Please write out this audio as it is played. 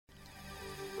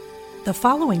The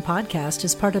following podcast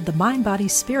is part of the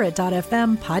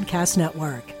MindBodySpirit.fm podcast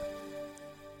network.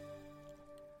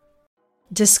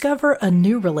 Discover a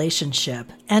new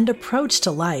relationship and approach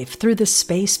to life through the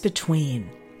space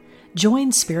between.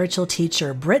 Join spiritual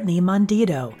teacher Brittany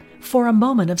Mondito for a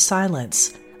moment of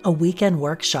silence, a weekend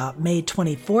workshop May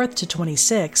 24th to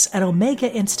 26th at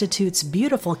Omega Institute's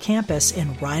beautiful campus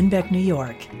in Rhinebeck, New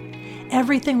York.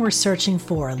 Everything we're searching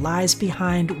for lies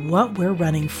behind what we're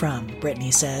running from, Brittany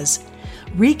says.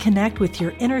 Reconnect with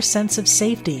your inner sense of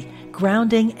safety,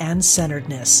 grounding, and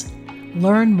centeredness.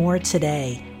 Learn more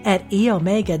today at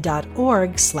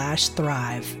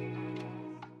eomega.org/thrive.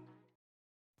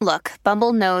 Look,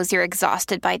 Bumble knows you're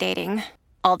exhausted by dating.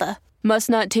 All the, must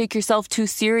not take yourself too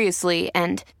seriously,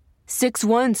 and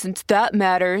 6'1" since that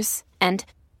matters, and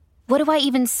what do I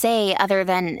even say other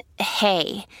than,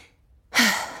 hey?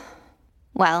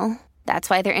 Well, that's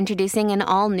why they're introducing an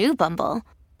all-new Bumble,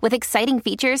 with exciting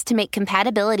features to make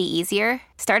compatibility easier,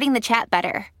 starting the chat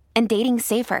better, and dating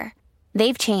safer.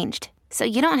 They've changed, so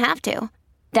you don't have to.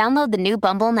 Download the new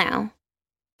Bumble now.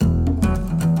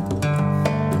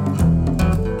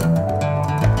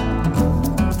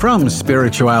 From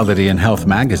Spirituality and Health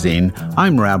magazine,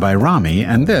 I'm Rabbi Rami,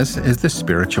 and this is the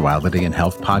Spirituality and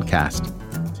Health podcast.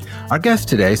 Our guest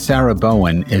today, Sarah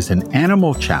Bowen, is an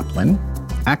animal chaplain,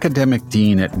 academic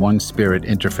dean at One Spirit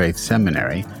Interfaith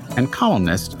Seminary, and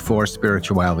columnist for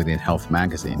Spirituality and Health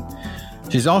magazine.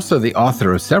 She's also the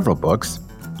author of several books: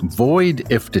 Void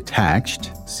If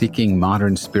Detached, Seeking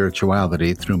Modern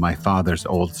Spirituality Through My Father's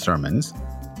Old Sermons;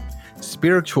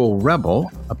 Spiritual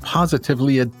Rebel, a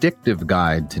positively addictive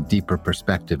guide to deeper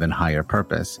perspective and higher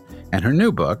purpose; and her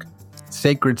new book,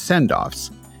 Sacred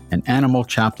Send-Offs, an animal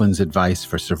chaplain's advice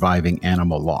for surviving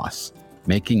animal loss,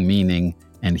 making meaning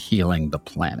and healing the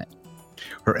planet.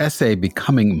 Her essay,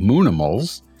 Becoming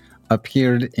Moonimals,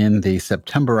 appeared in the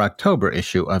September-October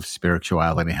issue of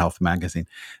Spirituality and Health magazine.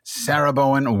 Sarah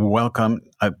Bowen, welcome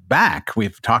back.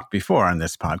 We've talked before on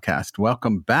this podcast.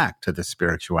 Welcome back to the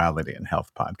Spirituality and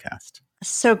Health podcast.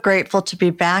 So grateful to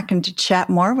be back and to chat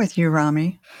more with you,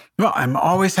 Rami. Well, I'm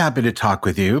always happy to talk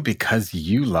with you because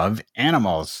you love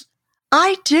animals.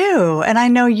 I do, and I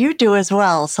know you do as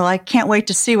well, so I can't wait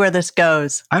to see where this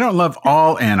goes. I don't love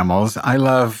all animals. I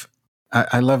love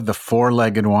the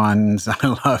four-legged ones.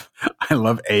 I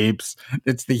love apes.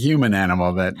 It's the human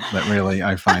animal that really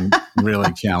I find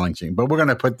really challenging. But we're going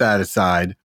to put that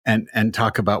aside and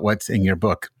talk about what's in your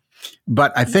book.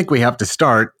 But I think we have to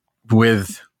start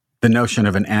with the notion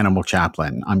of an animal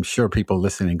chaplain. I'm sure people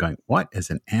listening going, what is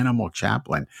an animal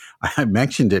chaplain? I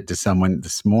mentioned it to someone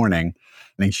this morning,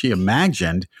 and she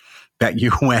imagined that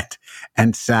you went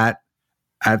and sat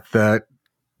at the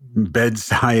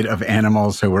bedside of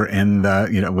animals who were in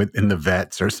the, within the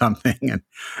vets or something,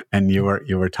 and you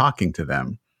were talking to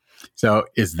them. So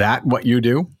is that what you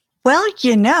do? Well,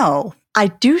 I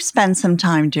do spend some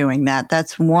time doing that.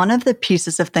 That's one of the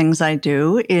pieces of things I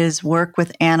do, is work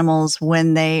with animals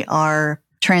when they are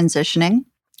transitioning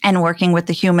and working with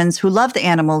the humans who love the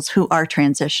animals who are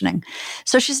transitioning.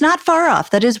 So she's not far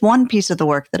off. That is one piece of the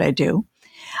work that I do.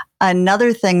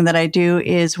 Another thing that I do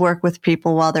is work with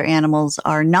people while their animals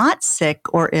are not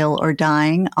sick or ill or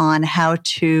dying on how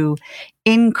to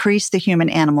increase the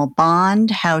human-animal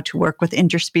bond, how to work with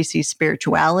interspecies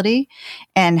spirituality,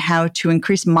 and how to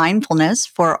increase mindfulness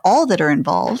for all that are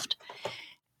involved.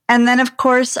 And then, of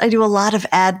course, I do a lot of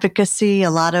advocacy,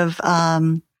 a lot of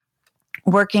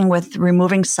working with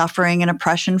removing suffering and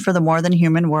oppression for the more than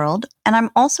human world. And I'm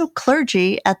also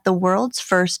clergy at the world's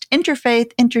first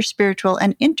interfaith, interspiritual,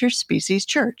 and interspecies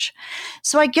church.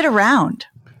 So I get around.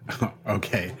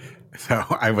 Okay. So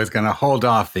I was going to hold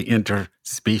off the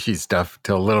interspecies stuff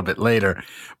till a little bit later,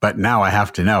 but now I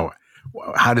have to know,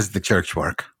 how does the church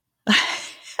work?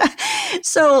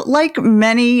 So like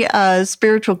many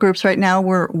spiritual groups right now,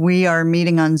 we are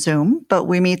meeting on Zoom, but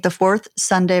we meet the fourth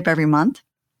Sunday of every month.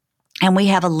 And we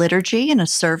have a liturgy and a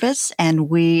service, and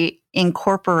we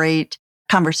incorporate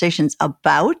conversations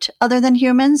about other than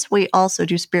humans. We also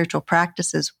do spiritual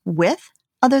practices with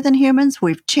other than humans.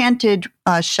 We've chanted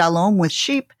shalom with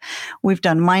sheep. We've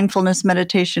done mindfulness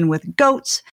meditation with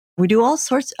goats. We do all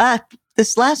sorts.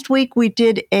 This last week, we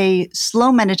did a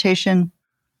slow meditation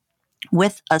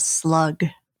with a slug.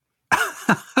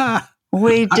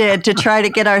 We did, to try to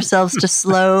get ourselves to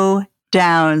slow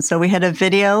down. So we had a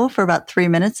video for about 3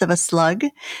 minutes of a slug.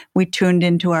 We tuned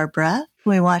into our breath.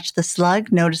 We watched the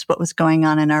slug, noticed what was going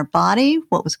on in our body,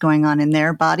 what was going on in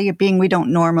their body, a being we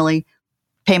don't normally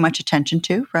pay much attention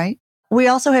to, right? We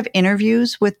also have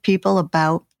interviews with people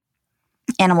about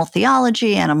animal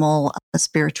theology, animal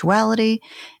spirituality.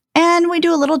 And we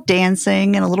do a little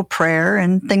dancing and a little prayer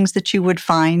and things that you would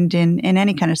find in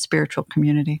any kind of spiritual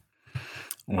community.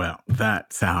 Well,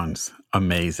 that sounds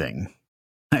amazing.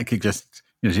 I could just,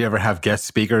 do you ever have guest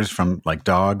speakers from like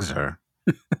dogs or?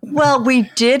 Well, we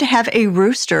did have a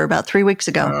rooster about 3 weeks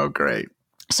ago. Oh, great.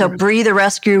 So Bree, the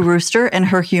rescue rooster, and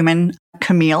her human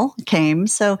Camille came.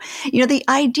 So, the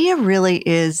idea really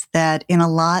is that in a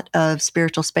lot of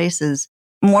spiritual spaces,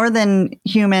 more than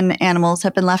human animals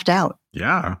have been left out.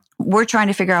 Yeah. We're trying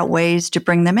to figure out ways to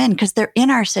bring them in because they're in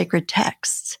our sacred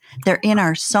texts. They're in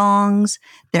our songs.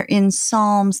 They're in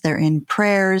psalms. They're in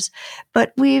prayers.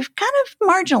 But we've kind of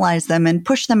marginalized them and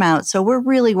pushed them out. So we're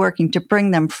really working to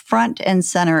bring them front and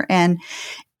center. And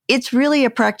it's really a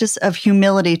practice of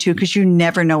humility, too, because you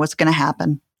never know what's going to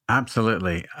happen.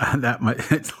 Absolutely.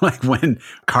 It's like when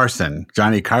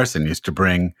Johnny Carson used to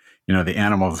bring, the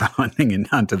animals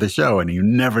onto the show, and you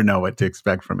never know what to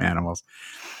expect from animals.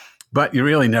 But you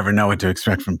really never know what to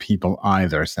expect from people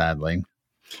either, sadly.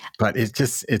 But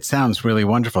it sounds really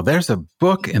wonderful. There's a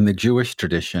book in the Jewish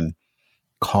tradition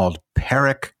called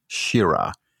Perek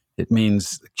Shira. It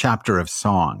means chapter of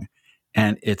song.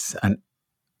 And it's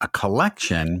a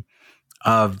collection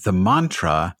of the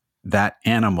mantra that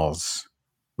animals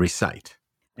recite.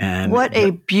 And what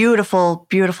a beautiful,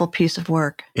 beautiful piece of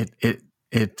work. It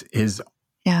is.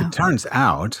 Yeah. It turns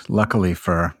out, luckily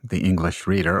for the English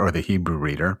reader or the Hebrew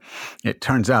reader, it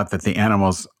turns out that the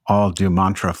animals all do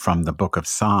mantra from the book of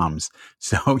Psalms.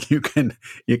 So you can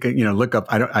look up.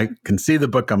 I can see the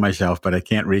book on my shelf, but I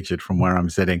can't reach it from where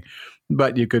I'm sitting.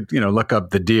 But you could look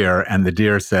up the deer, and the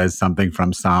deer says something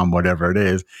from Psalm, whatever it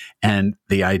is. And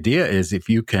the idea is if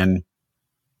you can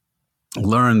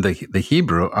learn the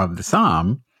Hebrew of the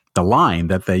Psalm, the line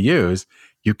that they use,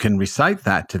 you can recite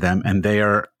that to them, and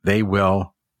they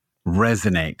will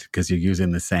resonate because you're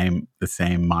using the same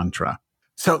mantra.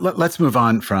 So let's move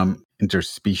on from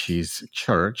interspecies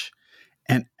church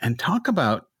and talk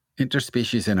about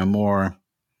interspecies in a more,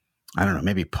 I don't know,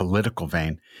 maybe political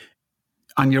vein.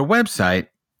 On your website,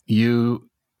 you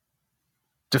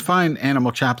define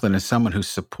animal chaplain as someone who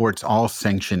supports all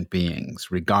sentient beings,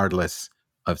 regardless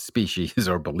of species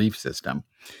or belief system.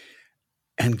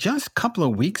 And just a couple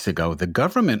of weeks ago, the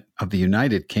government of the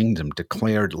United Kingdom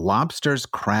declared lobsters,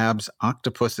 crabs,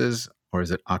 octopuses, or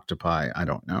is it octopi? I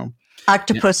don't know.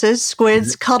 Octopuses,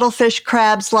 squids, cuttlefish,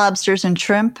 crabs, lobsters, and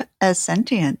shrimp as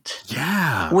sentient.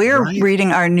 Yeah. We're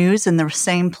reading our news in the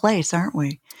same place, aren't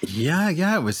we?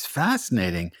 Yeah. It was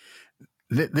fascinating.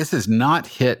 This has not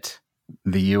hit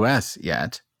the U.S.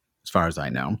 yet, as far as I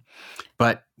know.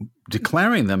 But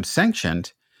declaring them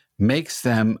sentient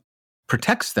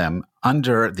protects them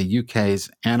under the UK's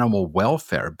Animal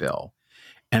Welfare Bill.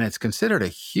 And it's considered a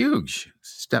huge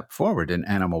step forward in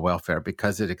animal welfare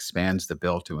because it expands the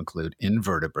bill to include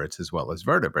invertebrates as well as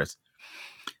vertebrates.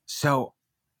 So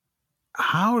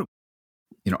how,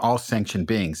 all sentient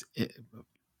beings,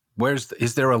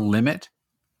 is there a limit?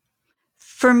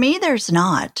 For me, there's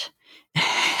not.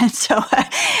 So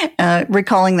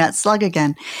recalling that slug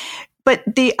again. But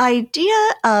the idea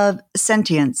of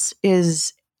sentience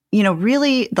is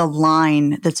really the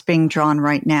line that's being drawn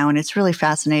right now. And it's really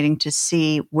fascinating to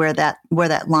see where that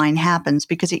line happens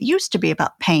because it used to be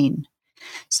about pain.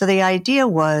 So the idea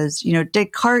was,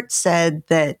 Descartes said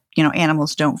that,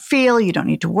 animals don't feel, you don't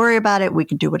need to worry about it. We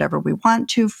can do whatever we want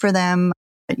to for them.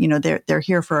 They're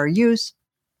here for our use.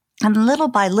 And little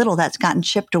by little, that's gotten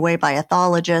chipped away by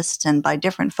ethologists and by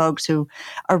different folks who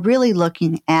are really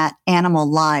looking at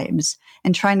animal lives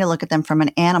and trying to look at them from an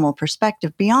animal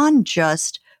perspective beyond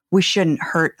just we shouldn't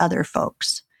hurt other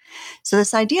folks. So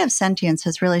this idea of sentience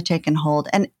has really taken hold.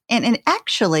 And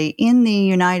actually, in the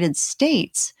United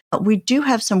States, we do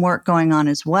have some work going on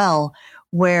as well,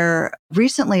 where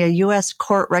recently a U.S.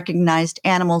 court recognized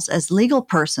animals as legal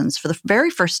persons for the very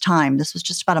first time. This was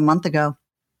just about a month ago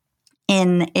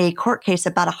in a court case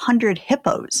about 100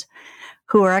 hippos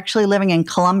who are actually living in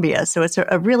Colombia. So it's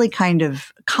a really kind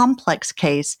of complex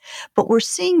case, but we're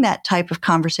seeing that type of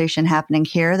conversation happening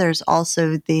here. There's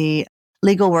also the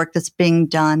legal work that's being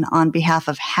done on behalf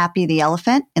of Happy the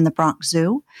elephant in the Bronx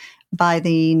Zoo by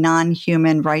the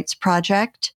Non-Human Rights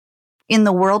Project. In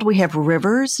the world, we have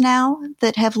rivers now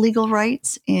that have legal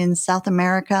rights in South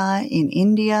America, in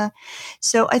India.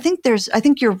 So I think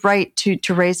you're right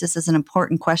to raise this as an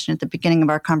important question at the beginning of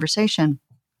our conversation,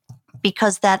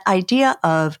 because that idea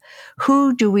of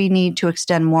who do we need to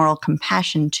extend moral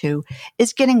compassion to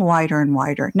is getting wider and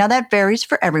wider. Now that varies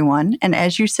for everyone. And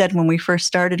as you said when we first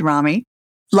started, Rami,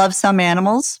 love some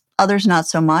animals, others not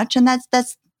so much. And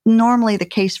that's normally the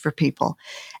case for people.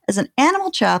 As an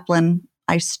animal chaplain,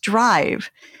 I strive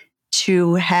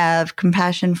to have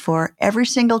compassion for every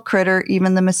single critter,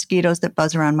 even the mosquitoes that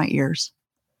buzz around my ears.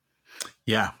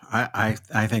 Yeah,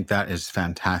 I think that is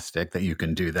fantastic that you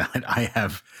can do that. I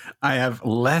have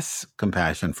less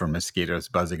compassion for mosquitoes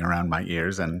buzzing around my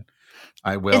ears, and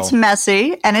I will. It's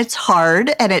messy and it's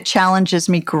hard and it challenges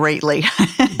me greatly.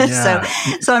 Yeah.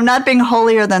 So I'm not being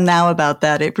holier than thou about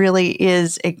that. It really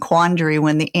is a quandary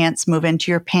when the ants move into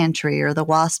your pantry or the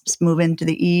wasps move into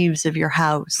the eaves of your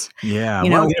house. Yeah.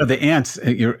 The ants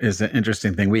is an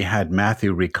interesting thing. We had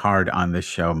Matthew Ricard on this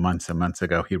show months and months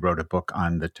ago. He wrote a book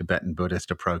on the Tibetan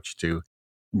Buddhist approach to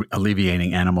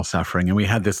alleviating animal suffering. And we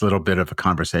had this little bit of a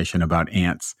conversation about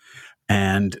ants.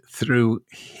 And through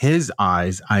his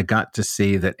eyes, I got to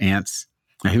see that ants,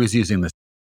 he was using this,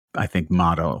 I think,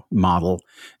 model.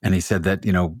 And he said that,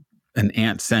 an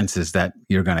ant senses that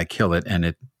you're going to kill it and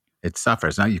it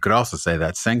suffers. Now, you could also say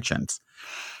that's sentience.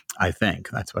 I think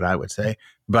that's what I would say.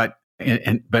 But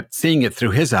seeing it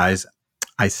through his eyes,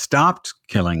 I stopped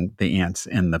killing the ants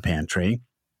in the pantry.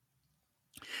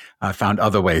 I found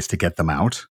other ways to get them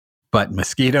out. But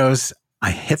mosquitoes, I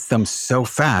hit them so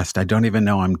fast, I don't even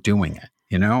know I'm doing it.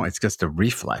 It's just a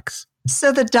reflex.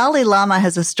 So the Dalai Lama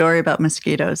has a story about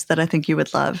mosquitoes that I think you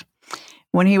would love.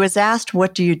 When he was asked,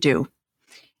 what do you do?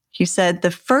 He said, the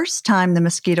first time the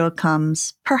mosquito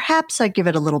comes, perhaps I give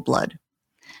it a little blood.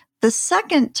 The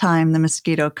second time the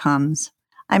mosquito comes,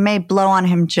 I may blow on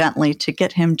him gently to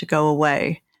get him to go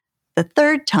away. The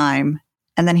third time,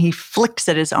 and then he flicks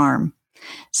at his arm.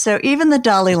 So even the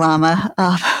Dalai Lama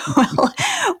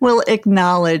will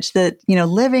acknowledge that,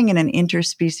 living in an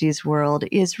interspecies world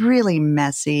is really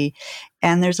messy,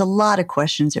 and there's a lot of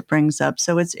questions it brings up.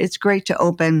 So it's great to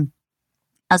open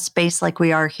a space like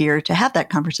we are here to have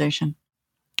that conversation.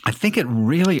 I think it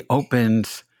really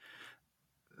opens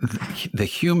the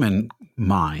human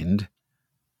mind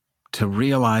to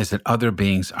realize that other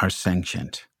beings are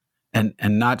sentient. And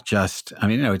not just,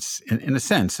 it's in a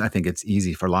sense, I think it's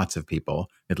easy for lots of people,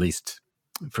 at least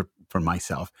for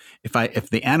myself. If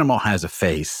the animal has a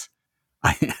face,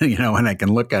 and I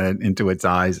can look at it into its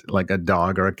eyes like a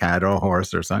dog or a cat or a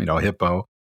horse or something, a hippo,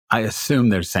 I assume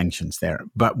there's sentience there.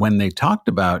 But when they talked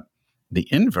about the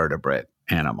invertebrate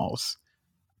animals,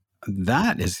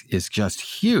 that is just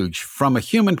huge from a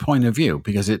human point of view,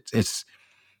 because it's.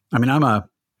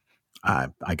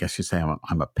 I guess you'd say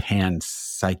I'm a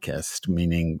panpsychist,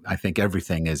 meaning I think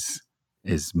everything is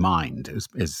mind,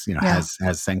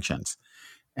 has sentience,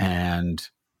 and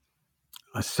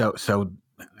so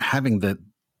having the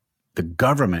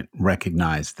government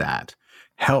recognize that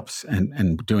helps,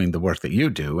 and doing the work that you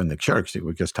do in the church that we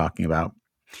were just talking about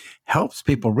helps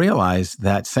people realize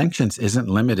that sentience isn't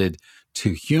limited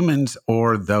to humans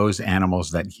or those animals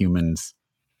that humans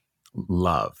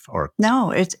love. Or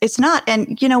no, it's not.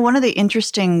 And one of the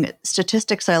interesting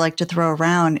statistics I like to throw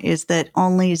around is that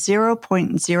only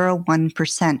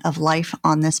 0.01% of life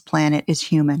on this planet is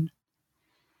human.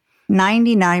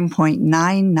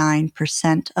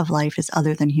 99.99% of life is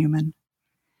other than human.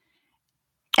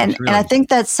 And I think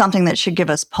that's something that should give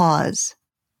us pause.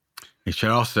 It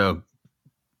should also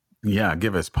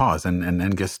give us pause and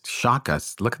then just shock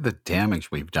us. Look at the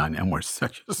damage we've done, and we're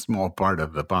such a small part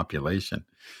of the population.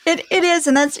 It is,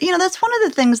 and that's that's one of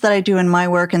the things that I do in my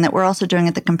work, and that we're also doing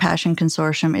at the Compassion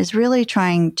Consortium, is really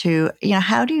trying to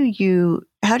how do you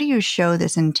show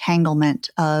this entanglement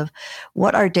of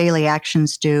what our daily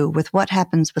actions do with what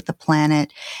happens with the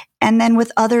planet, and then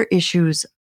with other issues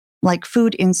like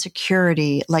food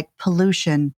insecurity, like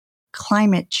pollution,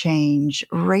 climate change,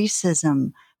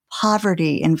 racism,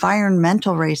 poverty,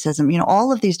 environmental racism.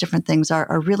 All of these different things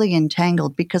are really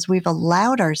entangled because we've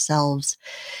allowed ourselves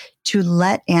to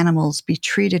let animals be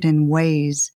treated in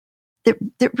ways that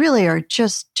really are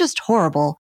just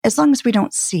horrible, as long as we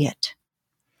don't see it.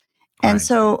 Right. And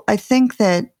so I think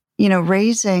that,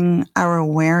 raising our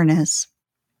awareness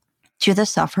to the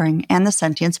suffering and the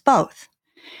sentience both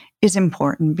is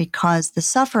important, because the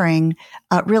suffering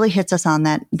really hits us on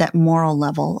that moral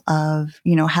level of,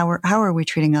 how are we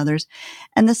treating others?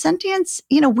 And the sentience,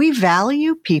 we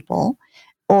value people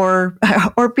or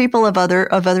people of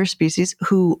other species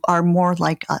who are more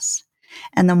like us.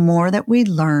 And the more that we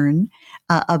learn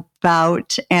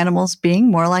about animals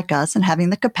being more like us and having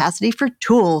the capacity for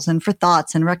tools and for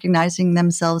thoughts and recognizing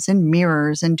themselves in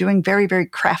mirrors and doing very, very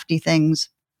crafty things.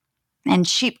 And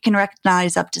sheep can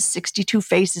recognize up to 62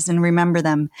 faces and remember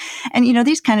them. And,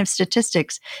 these kind of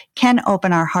statistics can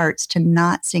open our hearts to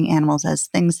not seeing animals as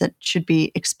things that should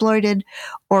be exploited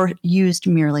or used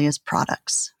merely as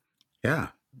products. Yeah.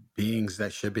 Beings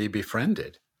that should be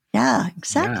befriended. Yeah,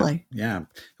 exactly. Yeah.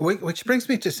 Which brings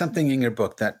me to something in your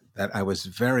book that I was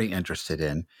very interested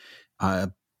in.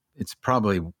 it's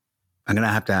probably, I'm going to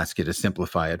have to ask you to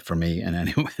simplify it for me and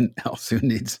anyone else who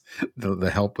needs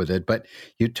the help with it. But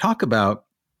you talk about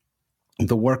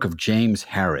the work of James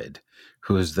Harrod,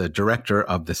 who is the director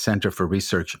of the Center for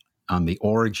Research on the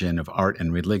Origin of Art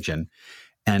and Religion,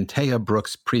 and Taya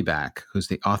Brooks Preback, who's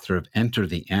the author of Enter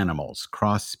the Animals,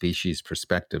 Cross-Species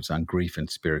Perspectives on Grief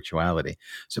and Spirituality.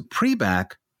 So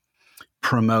Preback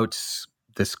promotes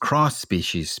this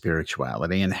cross-species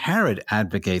spirituality, and Harrod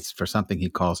advocates for something he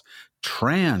calls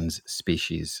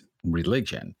trans-species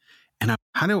religion. And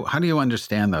how do you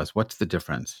understand those? What's the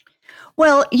difference?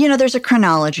 Well, there's a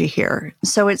chronology here.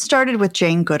 So it started with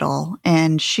Jane Goodall,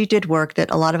 and she did work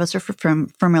that a lot of us are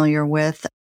familiar with.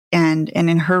 And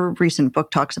in her recent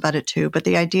book talks about it too. But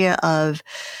the idea of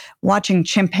watching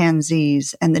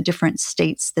chimpanzees and the different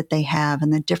states that they have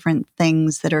and the different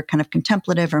things that are kind of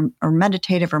contemplative or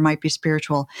meditative or might be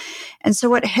spiritual. And so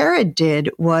what Harrod did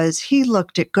was he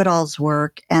looked at Goodall's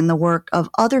work and the work of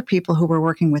other people who were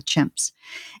working with chimps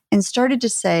and started to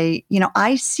say,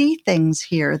 I see things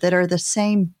here that are the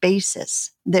same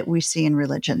basis that we see in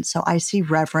religion. So I see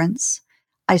reverence,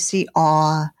 I see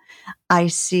awe, I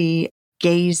see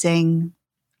gazing.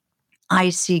 I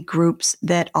see groups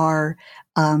that are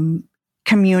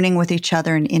communing with each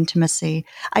other in intimacy.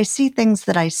 I see things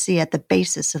that I see at the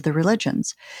basis of the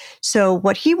religions. So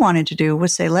what he wanted to do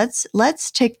was say,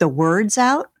 let's take the words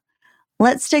out.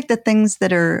 Let's take the things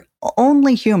that are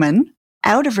only human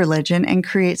out of religion and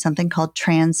create something called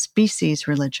trans-species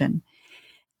religion.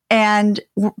 And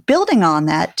building on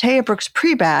that, Taya Brooks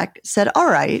Preback said, all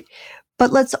right,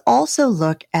 but let's also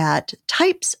look at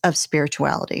types of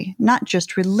spirituality, not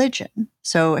just religion.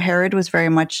 So Harrod was very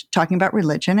much talking about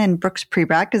religion, and Brooks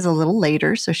Preback is a little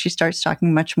later. So she starts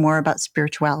talking much more about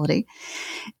spirituality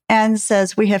and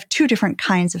says we have two different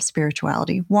kinds of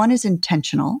spirituality. One is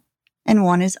intentional and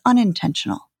one is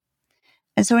unintentional.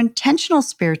 And so intentional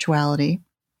spirituality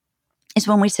is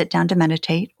when we sit down to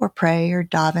meditate or pray or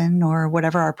daven or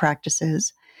whatever our practice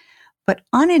is. But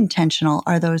unintentional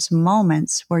are those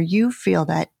moments where you feel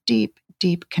that deep,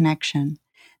 deep connection,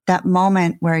 that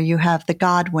moment where you have the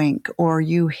God wink or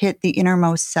you hit the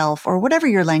innermost self or whatever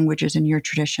your language is in your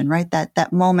tradition, right?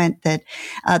 That moment that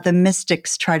the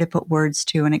mystics try to put words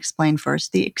to and explain for us,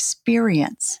 the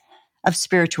experience of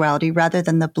spirituality rather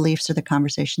than the beliefs or the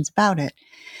conversations about it.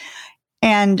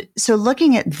 And so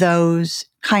looking at those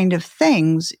kind of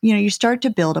things, you start to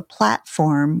build a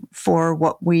platform for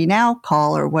what we now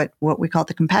call, or what we call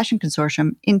the Compassion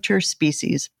Consortium,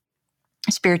 interspecies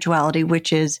spirituality,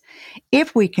 which is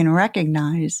if we can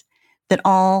recognize that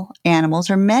all animals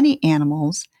or many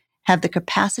animals have the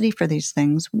capacity for these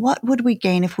things, what would we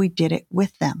gain if we did it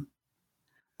with them?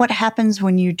 What happens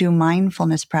when you do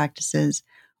mindfulness practices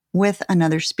with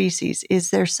another species? Is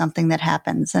there something that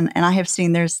happens? And I have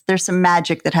seen there's some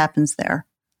magic that happens there.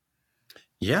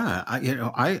 Yeah,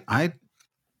 I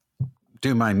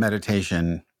do my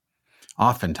meditation.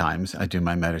 Oftentimes, I do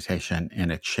my meditation in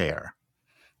a chair,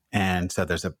 and so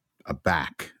there's a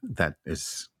back that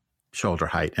is shoulder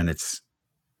height, and it's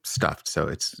stuffed, so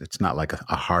it's not like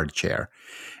a hard chair.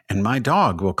 And my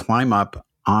dog will climb up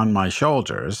on my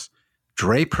shoulders,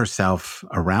 drape herself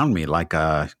around me like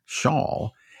a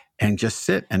shawl, and just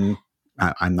sit. And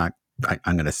I'm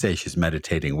going to say she's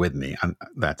meditating with me.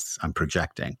 I'm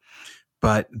projecting.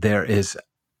 But there is,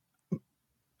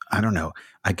 I don't know,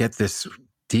 I get this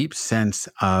deep sense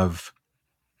of,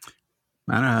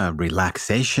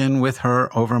 relaxation with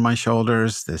her over my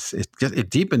shoulders. It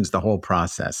deepens the whole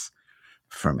process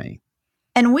for me.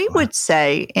 And we would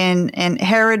say, and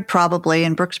Harrod probably,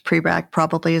 and Brooks Preback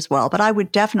probably as well, but I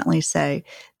would definitely say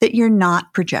that you're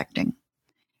not projecting.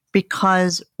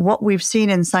 Because what we've seen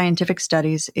in scientific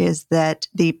studies is that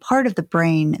the part of the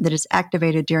brain that is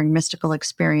activated during mystical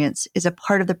experience is a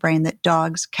part of the brain that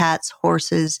dogs, cats,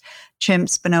 horses,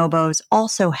 chimps, bonobos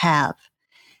also have.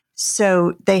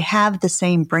 So they have the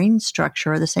same brain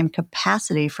structure or the same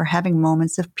capacity for having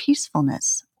moments of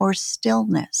peacefulness or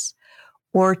stillness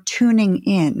or tuning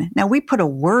in. Now, we put a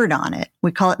word on it.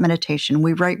 We call it meditation.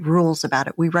 We write rules about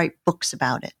it. We write books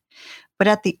about it. But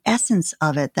at the essence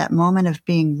of it, that moment of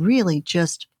being really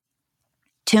just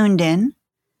tuned in,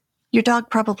 your dog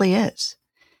probably is.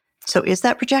 So is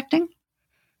that projecting?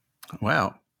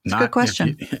 Well, it's a good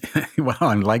question. Well,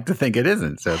 I'd like to think it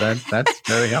isn't. So that's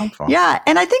very helpful. Yeah.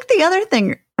 And I think the other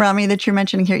thing, Rami, that you're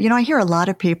mentioning here, I hear a lot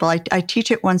of people, I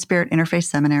teach at One Spirit Interfaith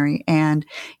Seminary, and,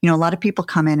 a lot of people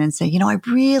come in and say, I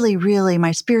really,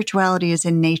 my spirituality is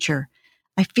in nature.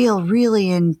 I feel really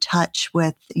in touch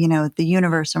with, the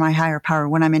universe or my higher power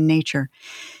when I'm in nature.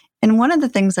 And one of the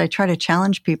things I try to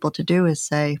challenge people to do is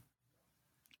say,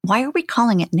 why are we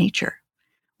calling it nature?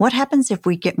 What happens if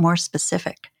we get more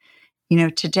specific?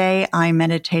 Today I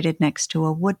meditated next to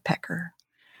a woodpecker.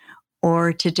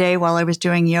 Or today while I was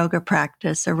doing yoga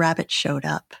practice, a rabbit showed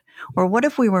up. Or what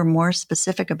if we were more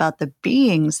specific about the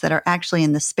beings that are actually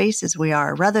in the spaces we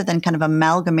are, rather than kind of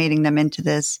amalgamating them into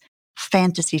this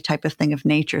fantasy type of thing of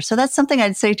nature? So that's something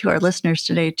I'd say to our listeners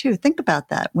today too. Think about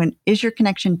that. Is your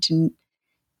connection to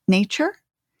nature?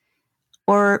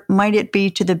 Or might it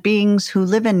be to the beings who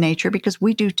live in nature? Because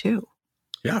we do too.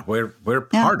 Yeah, we're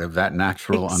part of that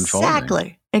natural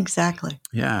unfolding. Exactly.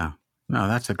 Yeah. No,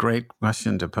 that's a great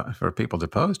question for people to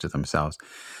pose to themselves.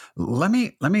 Let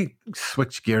me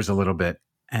switch gears a little bit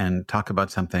and talk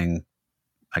about something,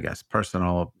 I guess,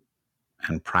 personal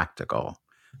and practical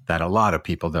that a lot of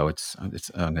people, though I'm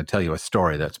going to tell you a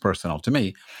story that's personal to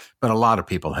me, but a lot of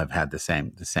people have had the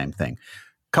same thing.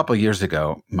 A couple of years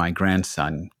ago, my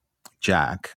grandson,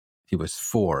 Jack, he was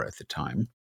 4 at the time.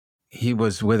 He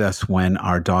was with us when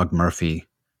our dog Murphy,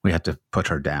 we had to put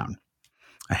her down.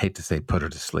 I hate to say put her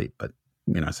to sleep, but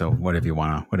so whatever you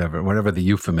want to, whatever the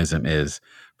euphemism is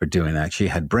for doing that. She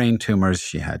had brain tumors.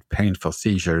 She had painful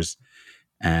seizures.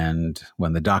 And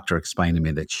when the doctor explained to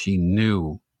me that she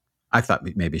knew, I thought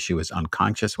maybe she was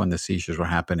unconscious when the seizures were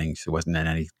happening. She wasn't in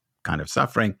any kind of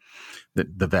suffering.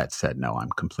 The vet said, no,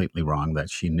 I'm completely wrong, that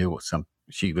she knew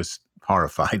she was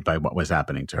horrified by what was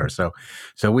happening to her. So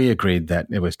we agreed that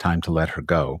it was time to let her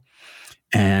go.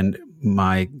 And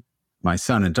my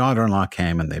son and daughter-in-law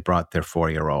came, and they brought their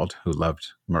 4-year-old who loved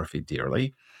Murphy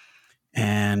dearly.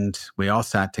 And we all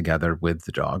sat together with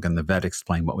the dog, and the vet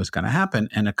explained what was going to happen.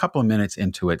 And a couple of minutes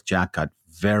into it, Jack got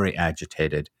very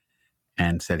agitated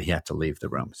and said he had to leave the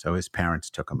room. So his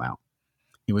parents took him out.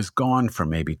 He was gone for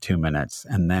maybe 2 minutes,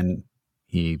 and then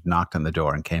he knocked on the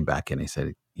door and came back in. He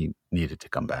said he needed to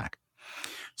come back.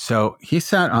 So he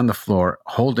sat on the floor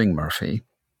holding Murphy,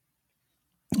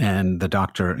 and the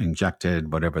doctor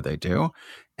injected whatever they do,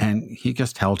 and he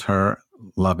just held her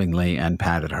lovingly and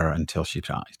patted her until she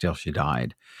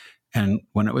died. And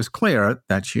when it was clear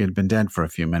that she had been dead for a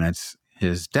few minutes,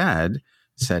 his dad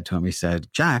said to him, he said,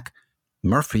 Jack,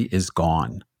 Murphy is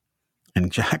gone.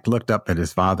 And Jack looked up at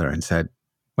his father and said,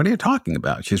 what are you talking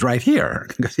about? She's right here,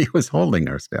 because he was holding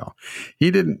her still. He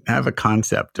didn't have a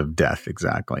concept of death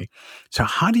exactly. So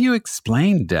how do you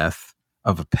explain death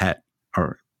of a pet,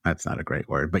 or that's not a great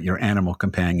word, but your animal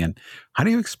companion? How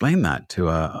do you explain that to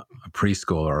a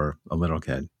preschool or a little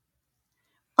kid?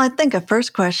 Well, I think a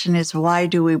first question is, why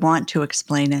do we want to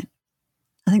explain it?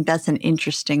 I think that's an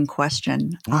interesting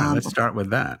question. All right, let's start with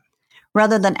that.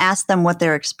 Rather than ask them what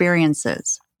their experience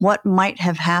is, what might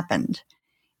have happened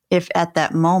if at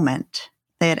that moment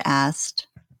they had asked,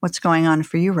 what's going on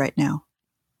for you right now?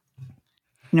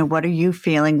 What are you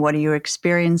feeling? What are you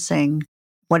experiencing?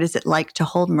 What is it like to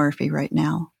hold Murphy right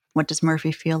now? What does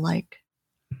Murphy feel like?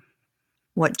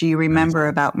 What do you remember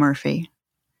about Murphy?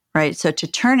 Right? So to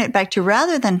turn it back to,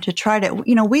 rather than to try to,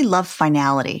 we love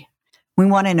finality. We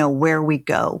want to know where we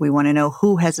go. We want to know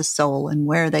who has a soul and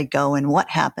where they go and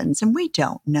what happens. And we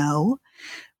don't know.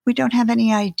 We don't have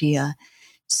any idea.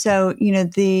 So,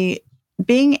 the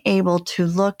being able to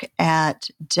look at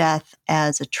death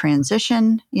as a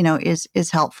transition,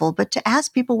 is helpful, but to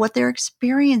ask people what their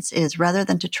experience is rather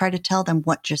than to try to tell them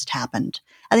what just happened.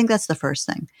 I think that's the first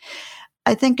thing.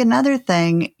 I think another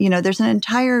thing, there's an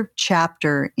entire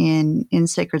chapter in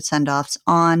Sacred Sendoffs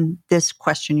on this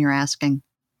question you're asking.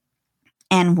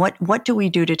 And what do we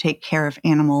do to take care of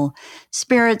animal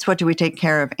spirits? What do we take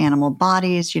care of animal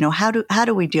bodies? How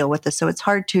do we deal with this? So it's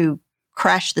hard to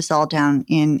crash this all down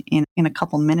in a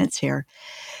couple minutes here.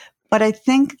 But I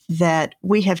think that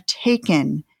we have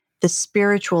taken the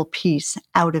spiritual piece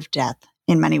out of death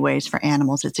in many ways for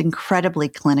animals. It's incredibly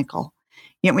clinical.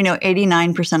 Yet we know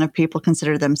 89% of people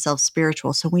consider themselves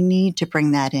spiritual. So we need to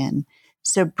bring that in.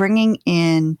 So bringing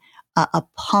in a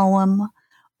poem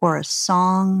or a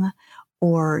song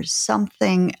or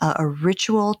something, a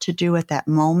ritual to do at that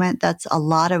moment. That's a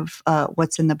lot of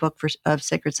what's in the book of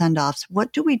Sacred Sendoffs.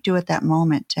 What do we do at that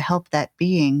moment to help that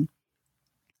being,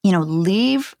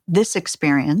 leave this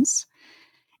experience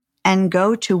and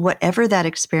go to whatever that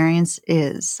experience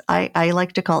is? I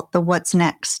like to call it the what's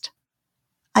next.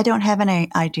 I don't have any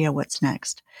idea what's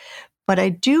next, but I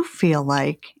do feel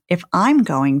like if I'm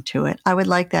going to it, I would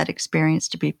like that experience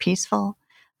to be peaceful.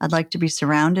 I'd like to be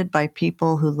surrounded by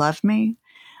people who love me.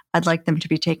 I'd like them to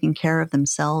be taking care of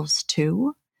themselves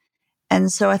too.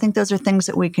 And so I think those are things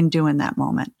that we can do in that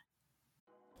moment.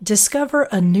 Discover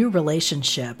a new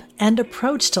relationship and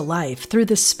approach to life through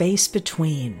the space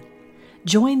between.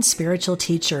 Join spiritual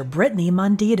teacher Brittany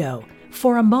Mondito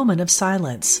for a moment of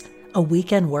silence, a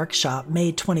weekend workshop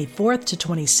May 24th to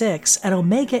 26th at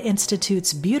Omega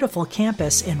Institute's beautiful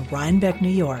campus in Rhinebeck, New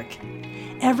York.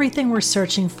 Everything we're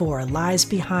searching for lies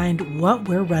behind what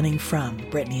we're running from,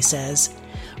 Brittany says.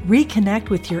 Reconnect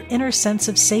with your inner sense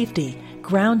of safety,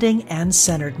 grounding, and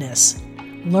centeredness.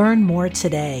 Learn more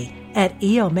today at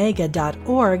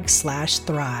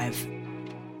eomega.org/thrive.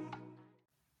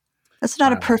 That's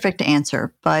not a perfect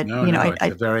answer, but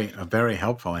it's a very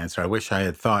helpful answer. I wish I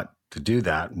had thought to do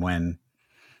that when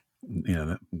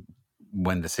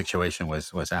the situation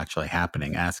was actually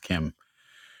happening. Ask him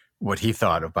what he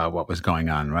thought about what was going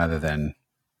on, rather than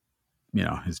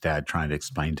his dad trying to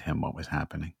explain to him what was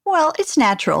happening. Well, it's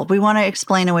natural. We want to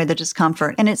explain away the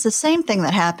discomfort. And it's the same thing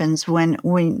that happens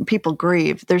when people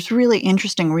grieve. There's really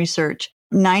interesting research.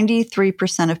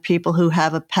 93% of people who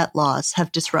have a pet loss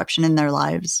have disruption in their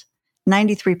lives.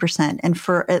 93%. And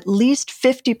for at least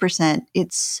 50%,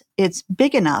 it's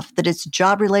big enough that it's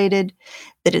job related,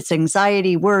 that it's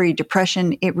anxiety, worry,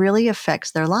 depression. It really affects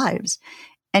their lives.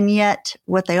 And yet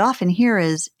what they often hear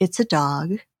is, it's a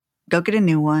dog. Go get a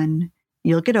new one.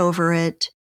 You'll get over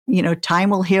it. Time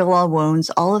will heal all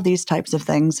wounds, all of these types of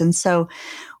things. And so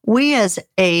we, as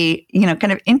a,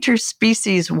 kind of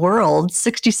interspecies world,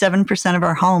 67% of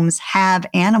our homes have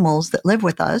animals that live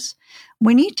with us.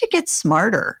 We need to get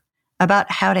smarter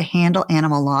about how to handle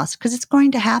animal loss, because it's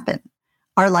going to happen.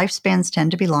 Our lifespans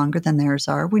tend to be longer than theirs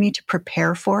are. We need to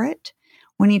prepare for it.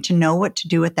 We need to know what to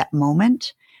do at that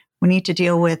moment. We need to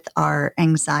deal with our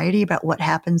anxiety about what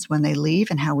happens when they leave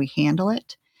and how we handle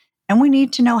it. And we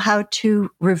need to know how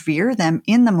to revere them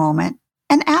in the moment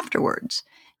and afterwards,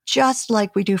 just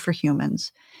like we do for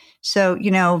humans. So,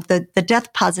 the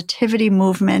death positivity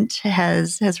movement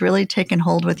has really taken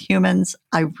hold with humans.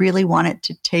 I really want it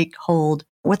to take hold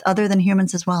with other than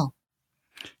humans as well.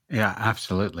 Yeah,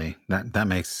 absolutely. That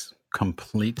makes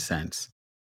complete sense.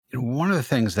 One of the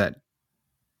things that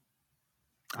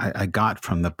I got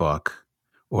from the book,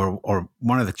 or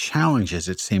one of the challenges,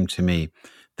 it seemed to me,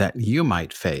 that you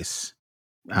might face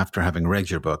after having read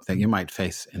your book, that you might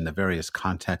face in the various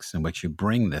contexts in which you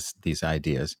bring these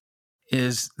ideas,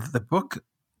 is the book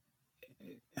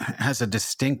has a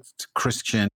distinct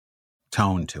Christian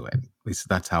tone to it. At least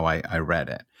that's how I read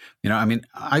it.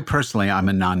 I personally, I'm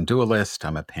a non-dualist.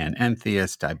 I'm a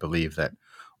panentheist. I believe that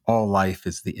all life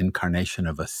is the incarnation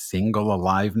of a single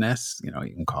aliveness. You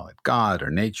can call it God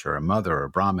or nature or mother or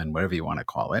Brahman, whatever you want to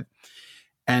call it.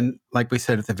 And like we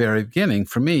said at the very beginning,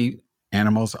 for me,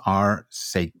 animals are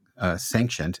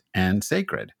sanctioned and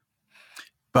sacred.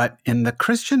 But in the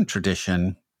Christian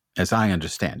tradition, as I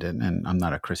understand it, and I'm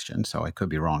not a Christian, so I could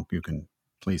be wrong. You can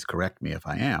please correct me if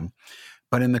I am.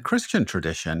 But in the Christian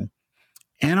tradition,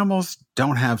 animals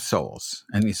don't have souls.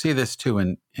 And you see this too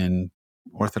in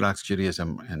Orthodox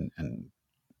Judaism, and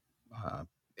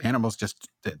animals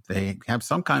they have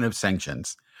some kind of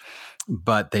sanctions,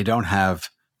 but they don't have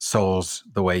souls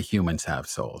the way humans have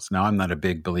souls. Now, I'm not a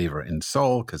big believer in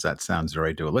soul because that sounds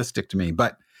very dualistic to me,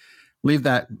 but leave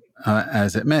that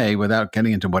as it may without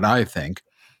getting into what I think.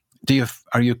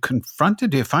 Are you confronted?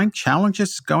 Do you find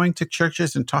challenges going to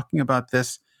churches and talking about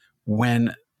this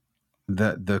when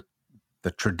the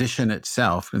tradition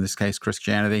itself, in this case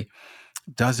Christianity,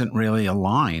 doesn't really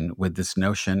align with this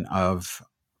notion of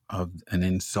an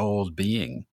ensouled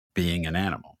being an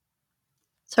animal?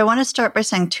 So I want to start by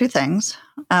saying two things.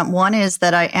 One is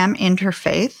that I am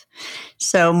interfaith,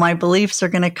 so my beliefs are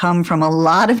going to come from a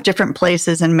lot of different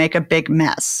places and make a big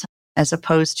mess, as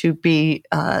opposed to be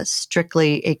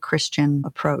strictly a Christian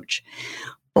approach.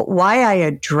 But why I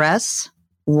address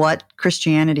what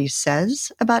Christianity says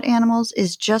about animals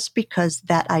is just because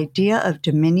that idea of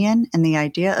dominion and the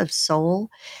idea of soul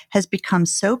has become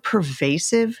so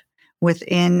pervasive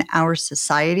within our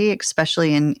society,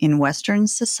 especially in Western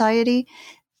society,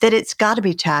 that it's got to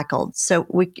be tackled. So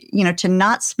to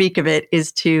not speak of it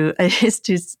is to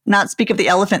not speak of the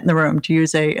elephant in the room, to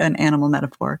use an animal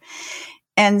metaphor.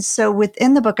 And so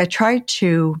within the book, I tried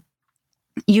to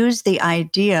use the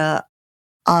idea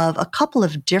of a couple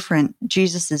of different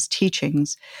Jesus's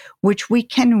teachings, which we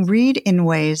can read in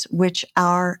ways which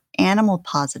are animal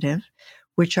positive,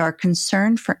 which are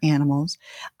concerned for animals.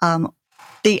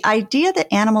 The idea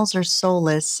that animals are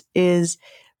soulless is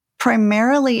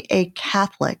primarily a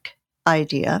Catholic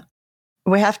idea.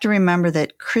 We have to remember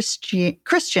that Christianity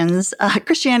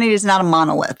is not a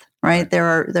monolith, right?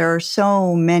 There are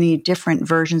so many different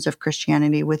versions of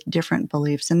Christianity with different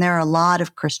beliefs, and there are a lot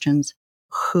of Christians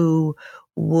who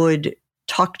would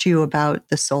talk to you about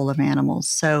the soul of animals.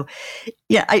 So,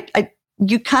 yeah,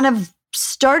 you kind of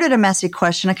started a messy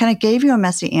question. I kind of gave you a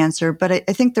messy answer, but I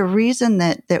think the reason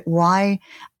that why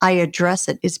I address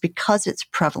it is because it's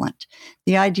prevalent.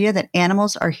 The idea that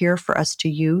animals are here for us to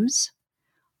use.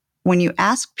 When you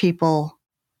ask people,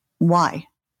 why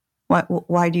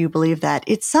do you believe that?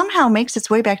 It somehow makes its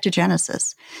way back to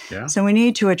Genesis. Yeah. So we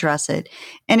need to address it.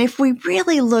 And if we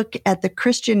really look at the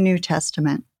Christian New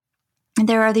Testament,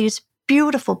 there are these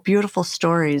beautiful, beautiful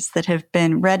stories that have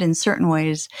been read in certain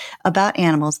ways about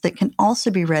animals that can also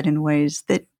be read in ways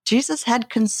that Jesus had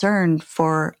concern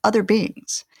for other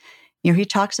beings. He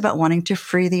talks about wanting to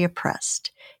free the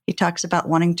oppressed. He talks about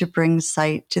wanting to bring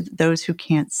sight to those who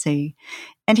can't see.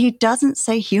 And he doesn't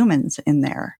say humans in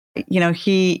there.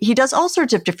 He does all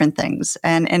sorts of different things.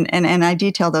 And I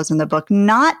detail those in the book,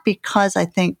 not because I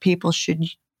think people should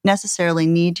necessarily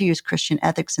need to use Christian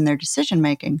ethics in their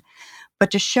decision-making, but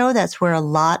to show that's where a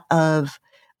lot of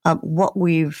what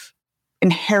we've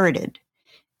inherited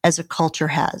as a culture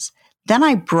has. Then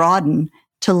I broaden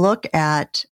to look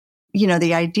at,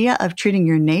 the idea of treating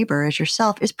your neighbor as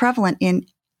yourself is prevalent in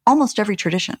almost every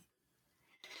tradition.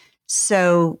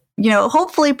 So,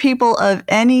 hopefully people of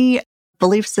any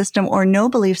belief system or no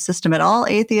belief system at all,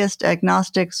 atheists,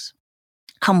 agnostics,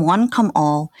 come one, come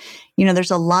all,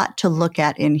 there's a lot to look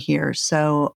at in here.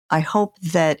 So I hope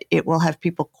that it will have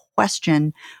people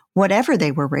question whatever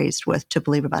they were raised with to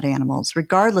believe about animals,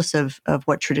 regardless of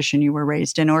what tradition you were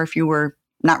raised in, or if you were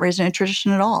not raised in a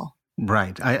tradition at all.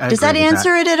 Right. Does that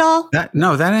answer it at all?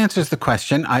 No, that answers the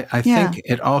question. I think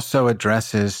it also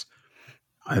addresses,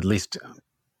 at least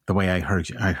the way I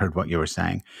heard what you were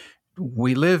saying.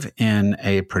 We live in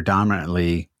a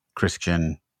predominantly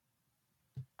Christian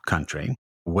country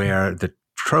where the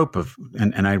trope of,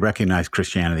 and I recognize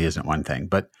Christianity isn't one thing,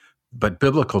 but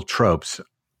biblical tropes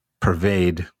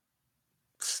pervade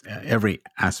every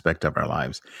aspect of our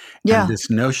lives. Yeah. And this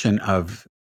notion of,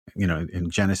 in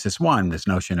Genesis 1, this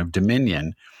notion of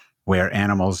dominion, where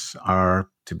animals are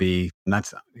to be, and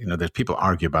that's, there's people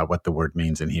argue about what the word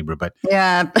means in Hebrew, but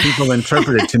people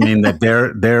interpret it to mean that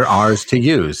they're ours to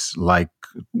use, like,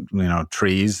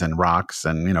 trees and rocks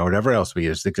and, whatever else we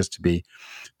use, just to be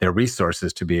their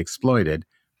resources to be exploited.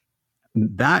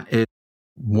 That is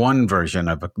one version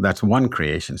that's one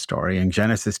creation story. In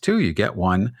Genesis 2, you get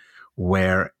one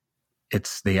where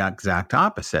it's the exact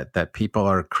opposite, that people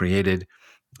are created,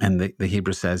 and the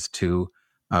Hebrew says to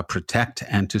protect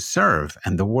and to serve.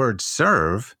 And the word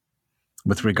serve,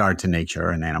 with regard to nature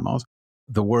and animals,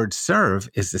 the word serve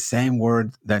is the same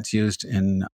word that's used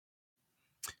in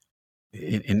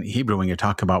Hebrew when you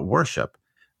talk about worship,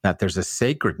 that there's a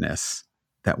sacredness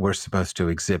that we're supposed to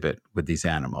exhibit with these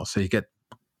animals. So you get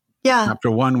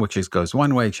chapter 1, which goes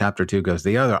one way, chapter 2 goes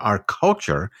the other. Our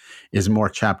culture is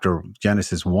more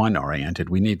Genesis 1 oriented.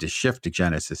 We need to shift to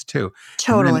Genesis 2.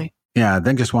 Totally.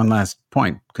 Then just one last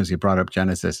point, because you brought up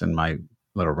Genesis and my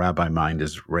little rabbi mind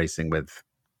is racing with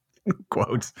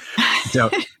quotes. So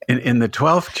in the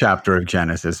 12th chapter of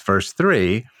Genesis, verse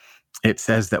 3, it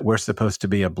says that we're supposed to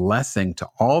be a blessing to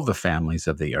all the families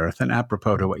of the earth. And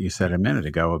apropos to what you said a minute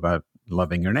ago about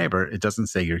loving your neighbor, it doesn't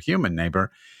say your human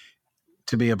neighbor.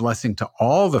 To be a blessing to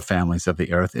all the families of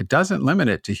the earth, it doesn't limit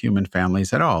it to human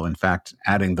families at all. In fact,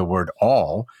 adding the word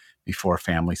all before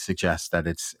family suggests that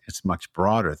it's much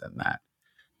broader than that.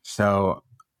 So,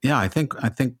 I think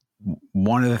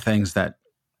one of the things that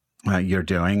you're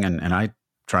doing, and I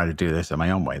try to do this in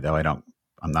my own way, though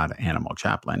I'm not an animal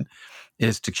chaplain,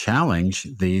 is to challenge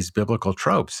these biblical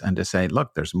tropes and to say,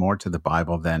 look, there's more to the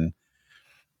Bible than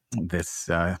this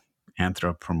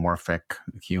anthropomorphic,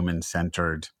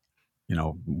 human-centered,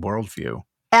 worldview.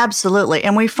 Absolutely.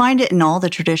 And we find it in all the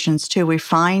traditions too. We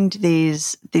find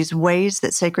these ways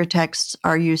that sacred texts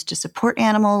are used to support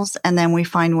animals, and then we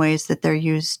find ways that they're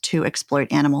used to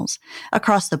exploit animals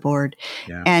across the board.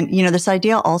 Yeah. And, this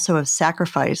idea also of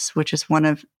sacrifice, which is one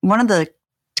of the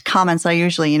comments I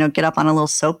usually, get up on a little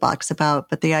soapbox about,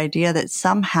 but the idea that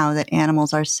somehow that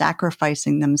animals are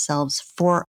sacrificing themselves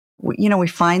for, we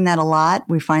find that a lot.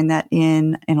 We find that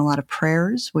in a lot of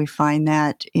prayers. We find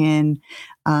that in,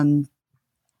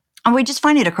 and we just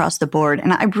find it across the board.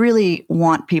 And I really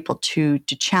want people to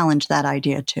challenge that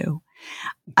idea too.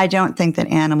 I don't think that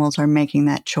animals are making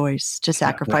that choice to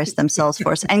sacrifice themselves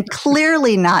for us, and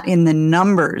clearly not in the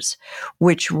numbers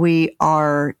which we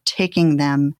are taking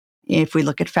them. If we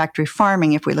look at factory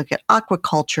farming, if we look at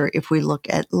aquaculture, if we look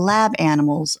at lab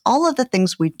animals, all of the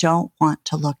things we don't want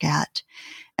to look at.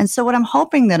 And so what I'm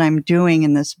hoping that I'm doing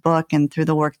in this book and through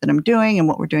the work that I'm doing and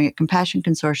what we're doing at Compassion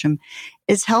Consortium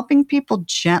is helping people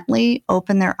gently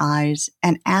open their eyes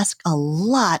and ask a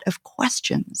lot of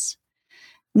questions,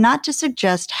 not to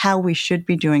suggest how we should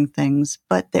be doing things,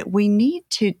 but that we need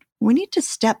to we need to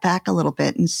step back a little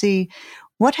bit and see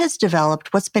what has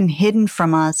developed, what's been hidden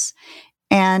from us,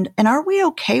 and are we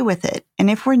okay with it? And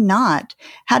if we're not,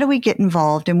 how do we get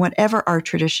involved in whatever our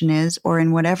tradition is or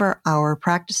in whatever our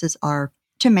practices are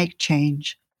to make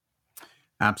change?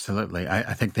 Absolutely.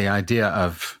 I think the idea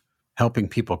of helping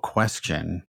people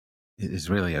question is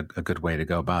really a good way to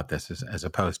go about this, as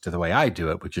opposed to the way I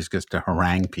do it, which is just to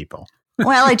harangue people.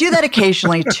 Well, I do that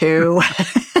occasionally too.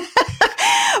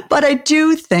 But I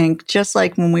do think, just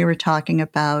like when we were talking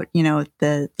about,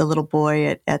 the little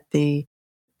boy at the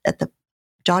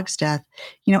dog's death,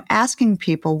 asking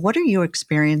people, what are you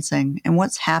experiencing and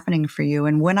what's happening for you?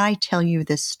 And when I tell you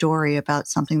this story about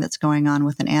something that's going on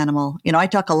with an animal, I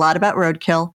talk a lot about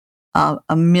roadkill. 1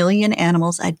 million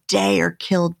animals a day are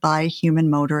killed by human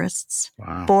motorists.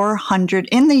 Wow. 400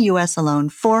 in the US alone,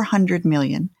 400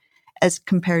 million as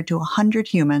compared to 100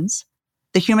 humans.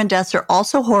 The human deaths are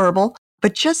also horrible,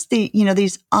 but just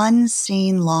these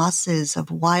unseen losses of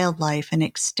wildlife and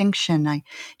extinction. I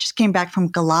just came back from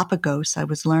Galapagos. I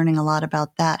was learning a lot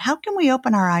about that. How can we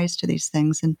open our eyes to these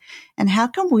things and how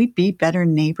can we be better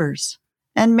neighbors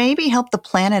and maybe help the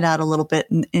planet out a little bit,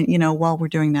 while we're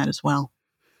doing that as well?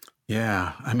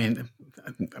 Yeah. I mean,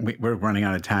 we're running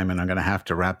out of time and I'm going to have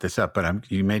to wrap this up,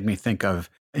 but you made me think of,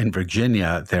 in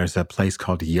Virginia, there's a place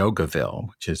called Yogaville,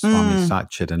 which is Swami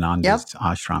Satchidananda's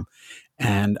ashram.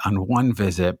 And on one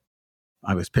visit,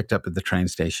 I was picked up at the train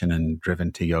station and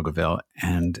driven to Yogaville.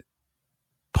 And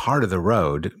part of the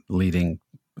road leading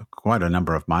quite a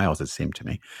number of miles, it seemed to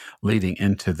me, leading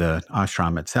into the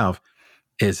ashram itself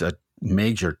is a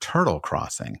major turtle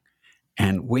crossing.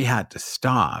 And we had to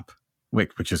stop,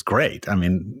 which is great. I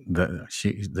mean,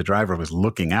 the driver was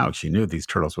looking out. She knew these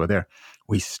turtles were there.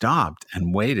 We stopped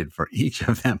and waited for each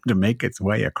of them to make its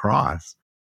way across.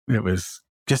 It was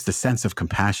just a sense of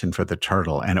compassion for the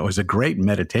turtle. And it was a great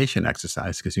meditation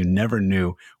exercise because you never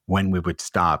knew when we would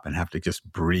stop and have to just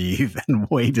breathe and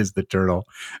wait as the turtle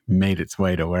made its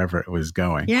way to wherever it was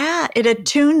going. Yeah, it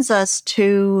attunes us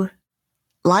to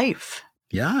life.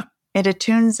 Yeah. It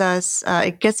attunes us.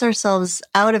 It gets ourselves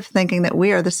out of thinking that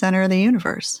we are the center of the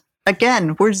universe.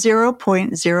 Again, we're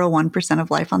 0.01%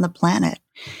 of life on the planet.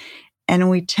 And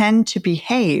we tend to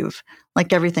behave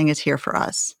like everything is here for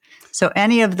us. So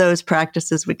any of those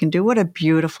practices we can do, what a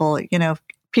beautiful,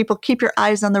 people, keep your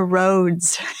eyes on the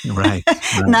roads, right.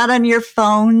 Not on your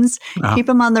phones. Oh. Keep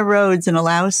them on the roads and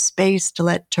allow space to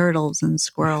let turtles and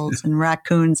squirrels and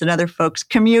raccoons and other folks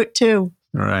commute too.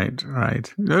 Right.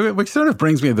 Which sort of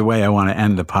brings me to the way I want to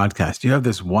end the podcast. You have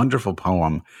this wonderful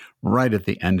poem right at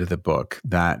the end of the book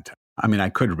that, I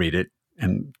could read it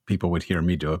and people would hear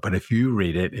me do it, but if you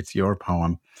read it, it's your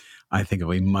poem. I think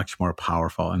it'll be much more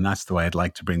powerful. And that's the way I'd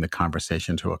like to bring the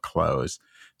conversation to a close.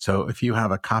 So if you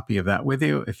have a copy of that with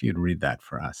you, if you'd read that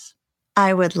for us.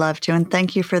 I would love to. And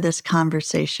thank you for this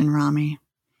conversation, Rami.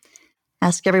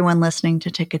 Ask everyone listening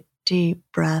to take a deep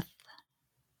breath.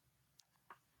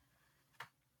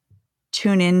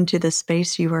 Tune into the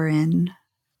space you are in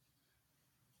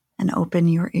and open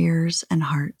your ears and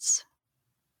hearts.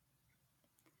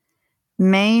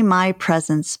 May my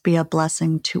presence be a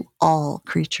blessing to all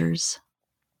creatures.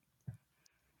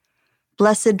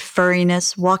 Blessed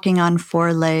furriness walking on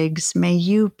 4 legs, may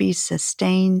you be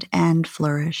sustained and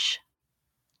flourish.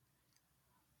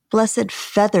 Blessed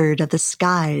feathered of the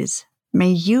skies, may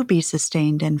you be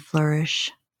sustained and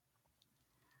flourish.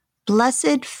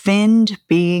 Blessed finned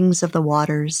beings of the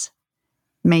waters,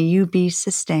 may you be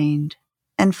sustained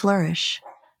and flourish.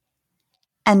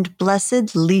 And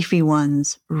blessed leafy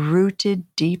ones rooted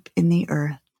deep in the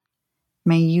earth,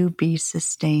 may you be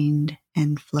sustained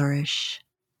and flourish.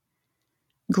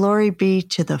 Glory be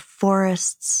to the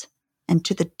forests and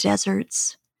to the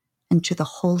deserts and to the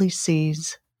holy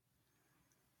seas.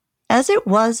 As it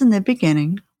was in the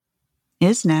beginning,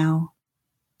 is now,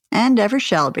 and ever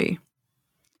shall be.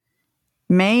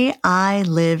 May I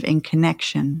live in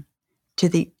connection to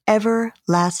the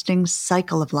everlasting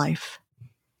cycle of life.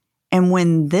 And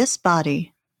when this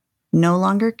body no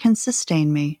longer can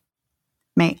sustain me,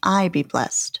 may I be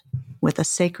blessed with a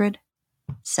sacred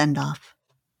send-off.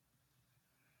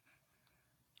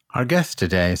 Our guest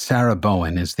today, Sarah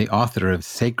Bowen, is the author of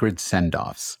Sacred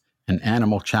Send-Offs, an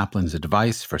animal chaplain's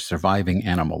advice for surviving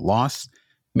animal loss,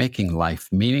 making life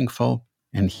meaningful,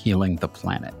 and healing the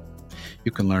planet.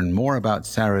 You can learn more about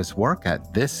Sarah's work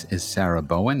at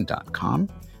thisissarahbowen.com.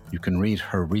 You can read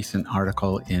her recent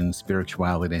article in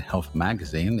Spirituality and Health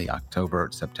magazine, the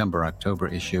September-October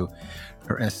issue.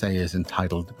 Her essay is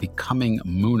entitled Becoming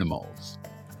Moonimals.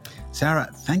 Sarah,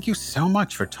 thank you so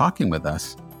much for talking with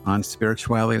us on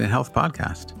Spirituality and Health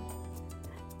podcast.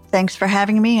 Thanks for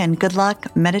having me, and good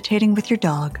luck meditating with your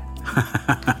dog.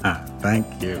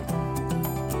 Thank you.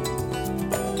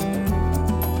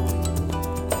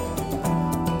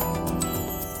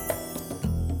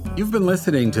 You've been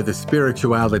listening to the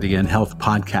Spirituality and Health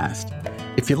Podcast.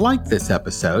 If you liked this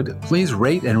episode, please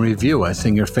rate and review us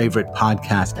in your favorite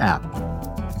podcast app.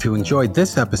 If you enjoyed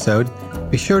this episode,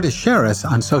 be sure to share us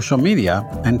on social media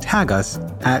and tag us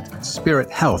at Spirit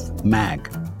Health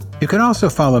Mag. You can also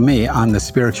follow me on the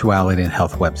Spirituality and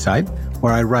Health website,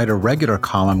 where I write a regular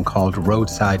column called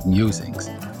Roadside Musings.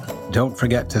 Don't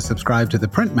forget to subscribe to the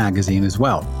print magazine as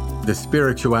well. The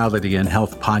Spirituality and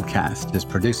Health Podcast is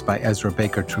produced by Ezra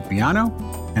Baker Trupiano,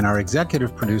 and our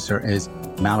executive producer is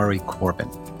Mallory Corbin.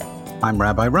 I'm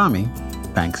Rabbi Rami.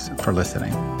 Thanks for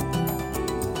listening.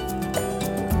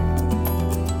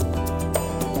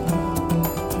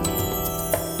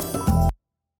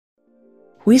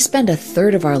 We spend a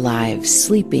third of our lives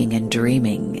sleeping and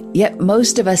dreaming, yet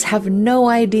most of us have no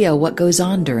idea what goes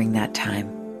on during that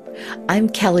time. I'm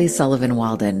Kelly Sullivan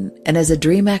Walden, and as a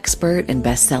dream expert and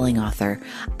best-selling author,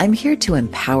 I'm here to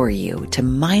empower you to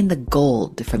mine the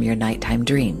gold from your nighttime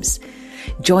dreams.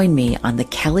 Join me on the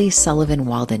Kelly Sullivan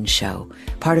Walden Show,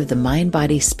 part of the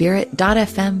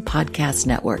MindBodySpirit.fm podcast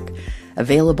network,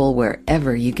 available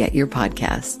wherever you get your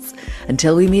podcasts.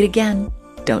 Until we meet again,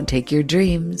 don't take your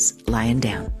dreams lying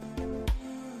down.